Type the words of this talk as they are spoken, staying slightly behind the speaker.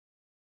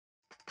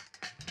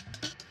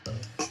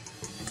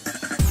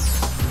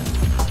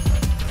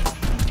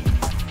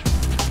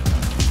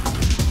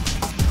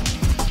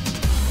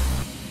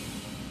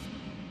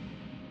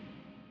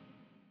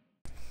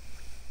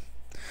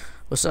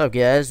What's up,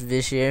 guys?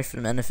 Vish here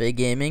from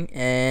NFAGaming,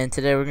 and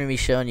today we're going to be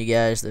showing you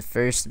guys the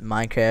first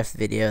Minecraft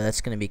video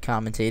that's going to be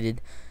commentated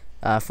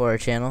for our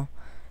channel.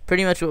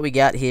 Pretty much what we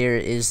got here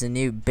is the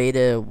new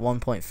beta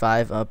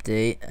 1.5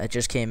 update that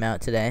just came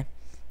out today,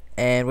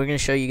 and we're going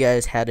to show you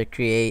guys how to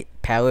create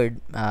powered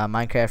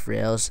Minecraft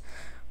rails,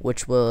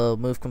 which will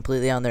move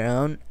completely on their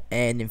own.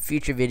 And in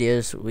future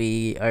videos,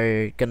 we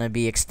are going to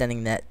be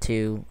extending that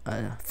to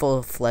a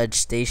full-fledged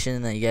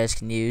station that you guys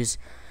can use.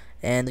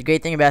 And the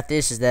great thing about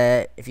this is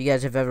that if you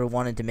guys have ever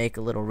wanted to make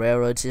a little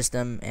railroad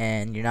system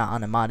and you're not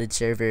on a modded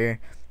server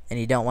and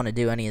you don't want to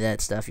do any of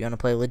that stuff, you want to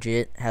play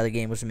legit how the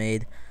game was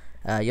made,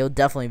 you'll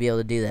definitely be able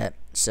to do that.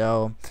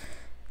 So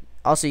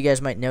also, you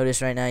guys might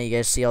notice right now, you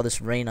guys see all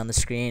this rain on the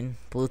screen,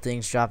 blue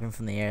things dropping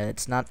from the air.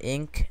 That's not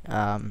ink.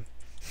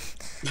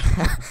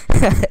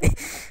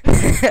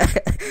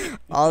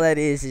 All that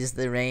is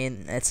the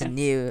rain. That's a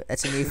new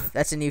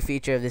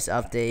feature of this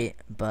update.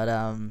 But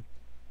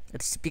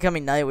it's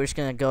becoming night. We're just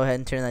gonna go ahead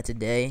and turn that to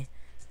day.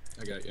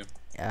 I got you.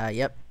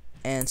 Yep.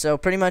 And so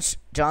pretty much,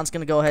 John's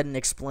gonna go ahead and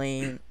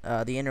explain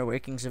the inner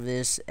workings of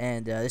this,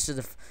 and this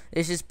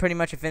is pretty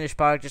much a finished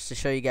product just to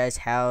show you guys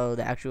how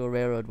the actual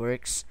railroad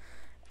works,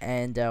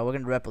 and we're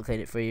gonna replicate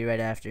it for you right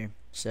after.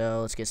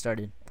 So let's get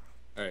started.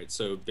 All right.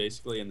 So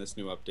basically, in this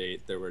new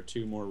update, there were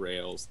two more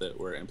rails that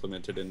were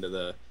implemented into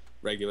the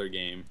regular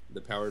game. The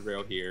powered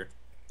rail here,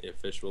 if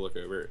Fish will look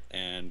over,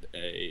 and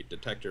a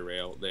detector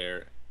rail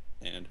there.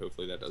 And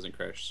hopefully that doesn't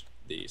crash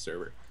the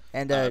server.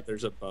 And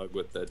there's a bug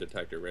with the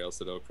detector rails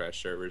that will crash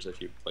servers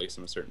if you place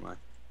them a certain way.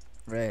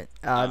 Right.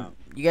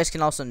 You guys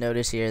can also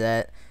notice here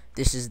that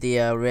this is the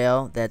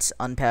rail that's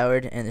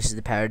unpowered, and this is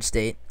the powered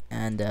state.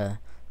 And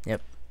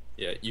yep.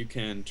 Yeah, you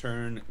can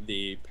turn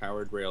the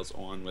powered rails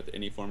on with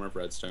any form of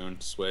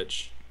redstone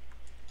switch,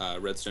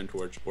 redstone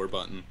torch, or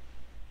button.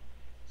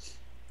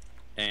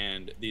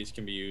 And these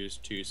can be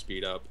used to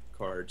speed up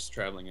cards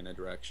traveling in a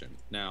direction.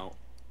 Now,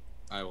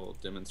 I will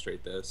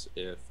demonstrate this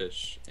if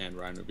Fish and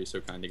Ryan would be so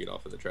kind to get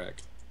off of the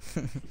track.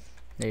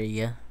 There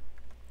you go.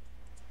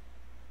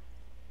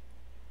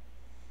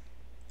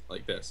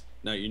 Like this.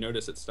 Now you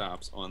notice it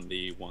stops on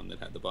the one that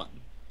had the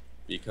button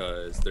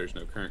because there's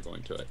no current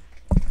going to it.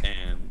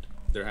 And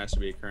there has to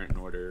be a current in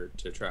order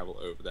to travel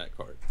over that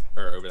cart,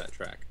 or over that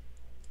track.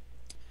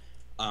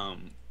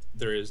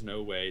 There is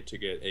no way to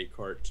get a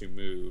cart to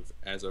move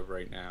as of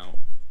right now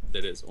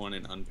that is on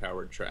an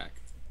unpowered track.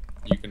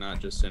 You cannot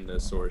just send a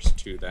source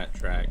to that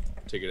track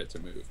to get it to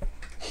move.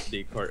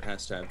 The cart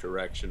has to have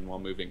direction while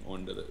moving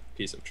onto the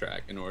piece of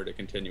track in order to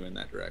continue in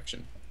that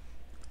direction.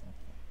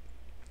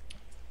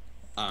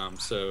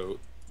 So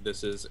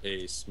this is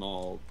a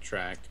small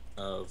track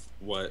of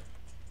what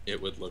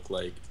it would look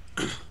like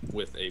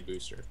with a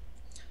booster.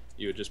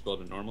 You would just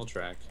build a normal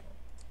track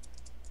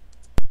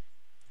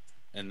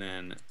and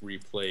then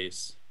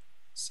replace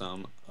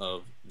some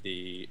of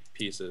the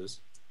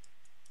pieces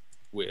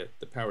with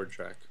the powered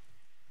track.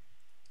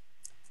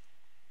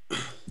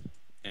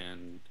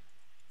 And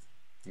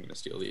I'm gonna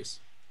steal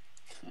these.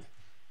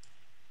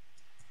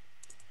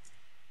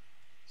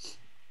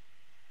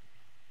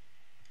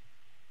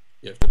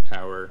 You have to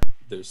power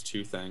those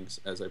two things,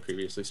 as I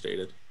previously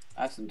stated.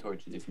 I have some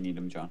torches if you need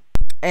them, John.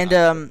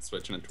 And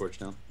switching a torch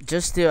now.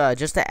 Just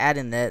to add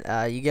in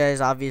that, you guys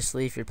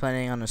obviously, if you're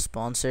planning on a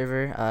spawn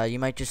server, you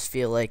might just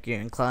feel like you're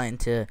inclined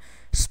to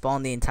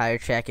spawn the entire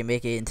track and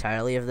make it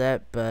entirely of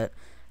that, but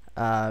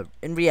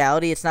in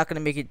reality, it's not going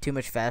to make it too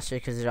much faster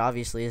because there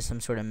obviously is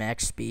some sort of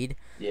max speed.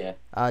 Yeah.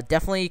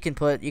 Definitely, you can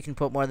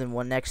put more than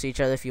one next to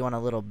each other if you want a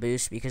little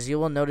boost, because you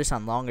will notice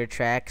on longer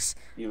tracks.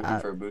 You looking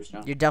for a boost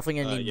now? You're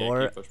definitely gonna need yeah,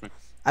 more.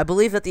 I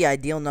believe that the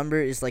ideal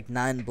number is like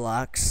 9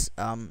 blocks.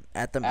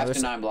 At the After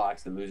most. 9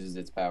 blocks, it loses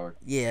its power.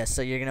 Yeah,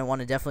 so you're gonna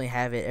want to definitely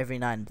have it every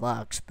 9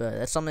 blocks, but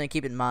that's something to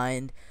keep in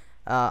mind.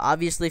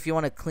 Obviously, if you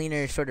want a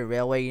cleaner sort of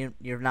railway,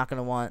 you're not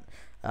gonna want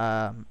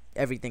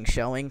everything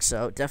showing.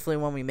 So definitely,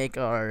 when we make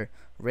our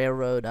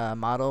railroad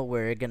model,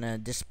 we're gonna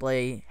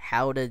display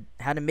how to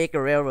make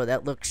a railroad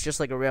that looks just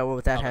like a railroad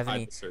without having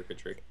any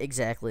circuitry.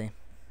 Exactly.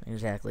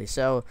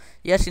 So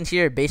you guys can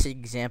see a basic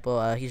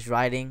example. He's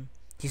riding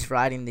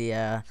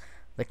the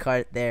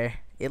cart there.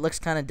 It looks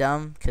kind of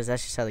dumb because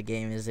that's just how the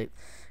game is. It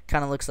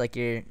kind of looks like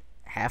you're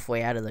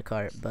halfway out of the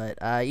cart,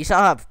 but you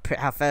saw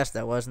how fast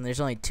that was, and there's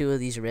only 2 of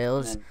these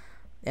rails,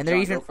 and they're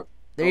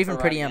even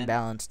pretty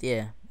unbalanced.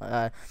 Yeah.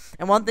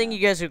 And one thing you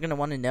guys are gonna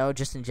want to know,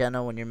 just in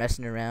general, when you're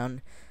messing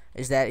around,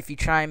 is that if you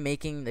try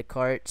making the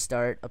cart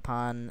start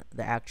upon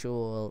the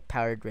actual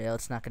powered rail,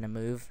 it's not gonna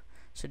move.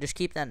 So just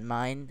keep that in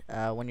mind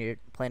when you're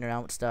playing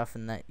around with stuff,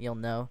 and that you'll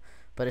know.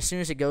 But as soon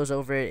as it goes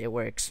over it, it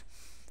works.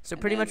 So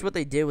pretty much what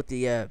they did with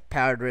the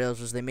powered rails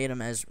was they made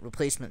them as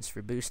replacements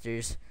for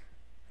boosters.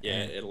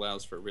 Yeah, it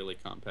allows for really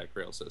compact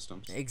rail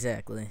systems.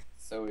 Exactly.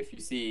 So if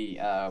you see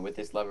with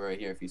this lever right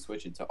here, if you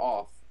switch it to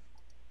off,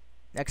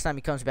 next time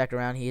he comes back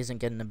around, he isn't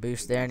getting a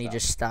boost there, and he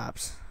just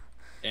stops.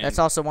 And that's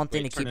also one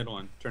thing to keep. Turn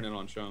it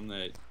on. Show him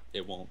that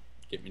it won't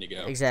get me to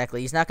go.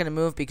 Exactly. He's not going to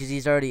move because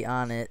he's already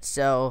on it.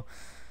 So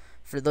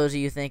for those of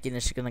you thinking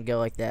it's going to go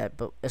like that,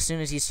 but as soon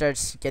as he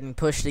starts getting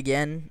pushed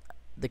again,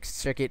 the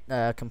circuit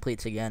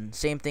completes again.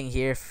 Same thing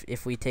here.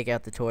 If we take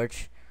out the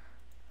torch,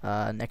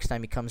 next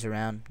time he comes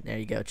around, there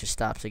you go, it just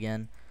stops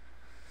again.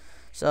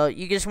 So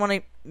you just want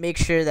to make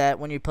sure that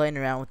when you're playing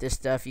around with this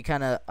stuff, you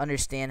kind of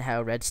understand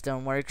how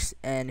redstone works.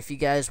 And if you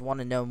guys want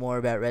to know more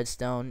about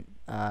redstone,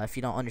 if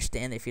you don't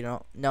understand it, if you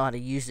don't know how to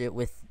use it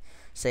with,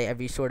 say,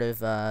 every sort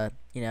of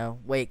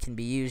way it can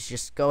be used,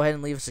 just go ahead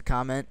and leave us a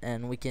comment,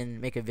 and we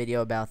can make a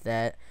video about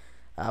that.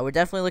 We're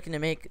definitely looking to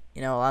make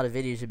a lot of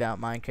videos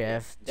about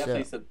Minecraft.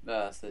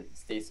 Definitely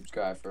stay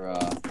subscribed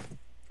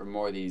for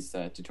more of these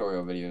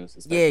tutorial videos,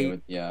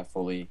 especially with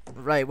fully.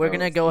 Right, we're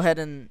gonna go ahead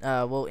and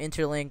we'll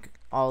interlink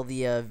all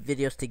the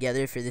videos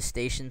together for this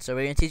station. So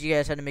we're gonna teach you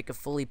guys how to make a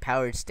fully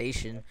powered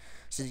station.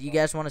 So you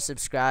guys want to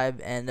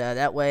subscribe, and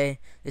that way,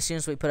 as soon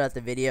as we put out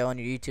the video on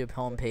your YouTube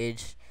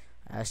homepage,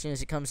 as soon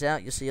as it comes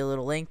out, you'll see a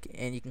little link,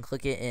 and you can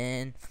click it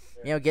and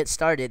get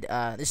started.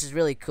 This is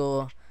really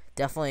cool.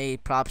 Definitely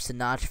props to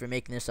Notch for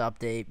making this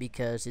update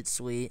because it's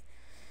sweet.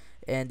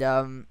 And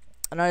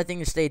another thing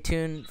to stay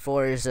tuned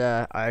for is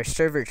our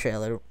server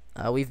trailer.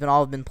 We've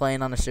all been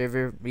playing on a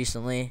server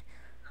recently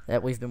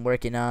that we've been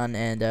working on,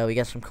 and we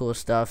got some cool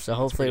stuff. So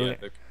hopefully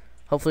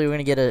we're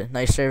gonna get a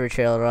nice server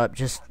trailer up.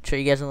 Just show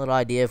you guys a little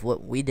idea of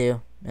what we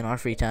do in our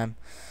free time.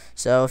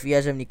 So if you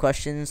guys have any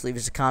questions, leave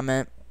us a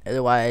comment.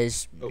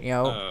 Otherwise,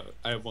 I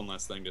have one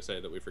last thing to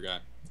say that we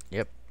forgot.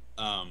 Yep.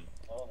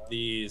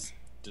 These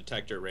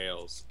detector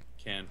rails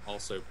can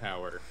also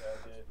power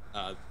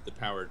the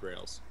powered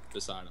rails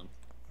beside them.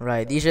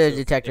 Right, these are the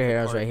detector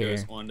rails right here.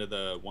 If it goes onto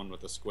the one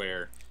with the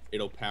square,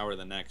 it'll power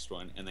the next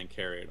one and then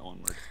carry it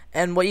onward.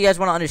 And what you guys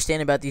want to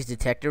understand about these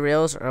detector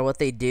rails, or what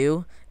they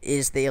do,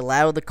 is they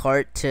allow the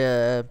cart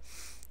to,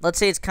 let's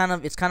say it's kind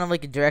of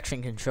like a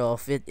direction control.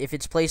 If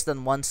it's placed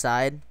on one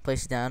side,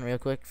 place it down real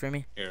quick for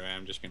me. Here,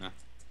 I'm just gonna.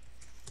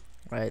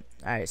 Right.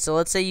 All right. So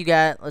let's say you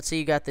got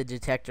the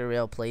detector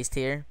rail placed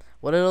here.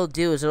 What it'll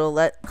do is it'll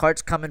let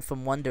carts come in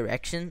from one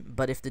direction,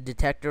 but if the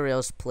detector rail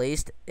is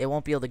placed, it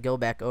won't be able to go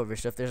back over.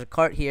 So if there's a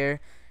cart here,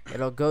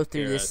 it'll go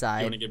through this side.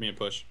 You want to give me a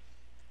push?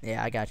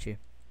 Yeah, I got you.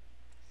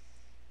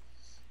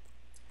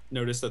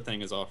 Notice the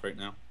thing is off right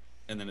now,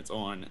 and then it's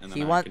on, and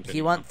then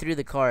he went through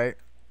the cart,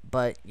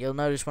 but you'll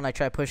notice when I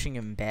try pushing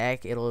him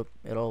back, it'll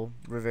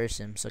reverse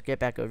him. So get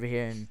back over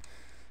here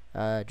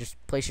and just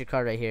place your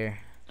cart right here.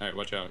 All right,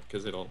 watch out,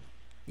 cause it'll.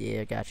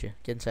 Yeah, I got you.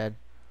 Get inside.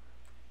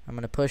 I'm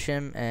gonna push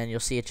him, and you'll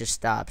see it just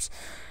stops.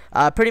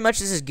 Pretty much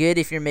this is good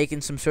if you're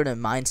making some sort of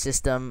mine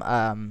system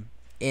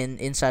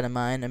inside a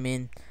mine. I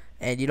mean,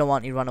 and you don't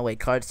want any runaway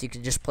carts. You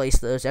can just place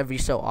those every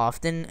so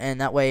often, and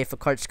that way, if a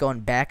cart's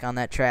going back on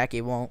that track,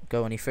 it won't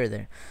go any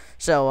further.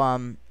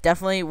 So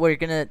definitely, we're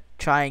gonna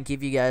try and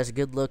give you guys a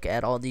good look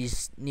at all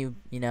these new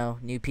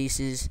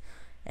pieces,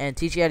 and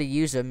teach you how to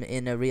use them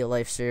in a real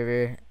life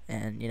server,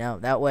 and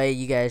that way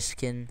you guys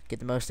can get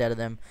the most out of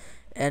them.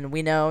 And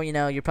we know,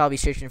 you're probably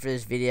searching for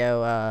this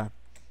video,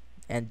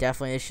 and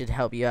definitely this should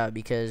help you out,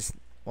 because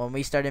when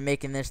we started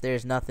making this,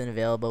 there's nothing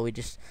available. We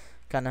just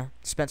kind of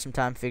spent some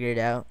time figuring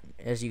it out.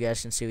 As you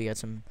guys can see, we got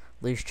some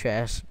loose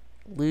track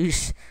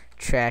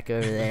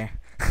over there.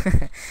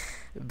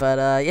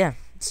 But yeah,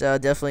 so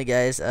definitely,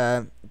 guys,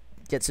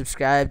 get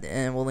subscribed,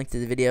 and we'll link to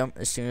the video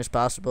as soon as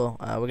possible.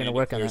 We're gonna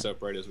work on it.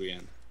 Up right as we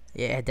end.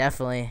 Yeah,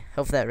 definitely.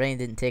 Hopefully that rain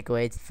didn't take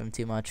away from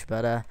too much.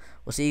 But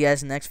we'll see you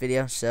guys in the next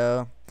video.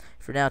 So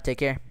for now, take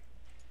care.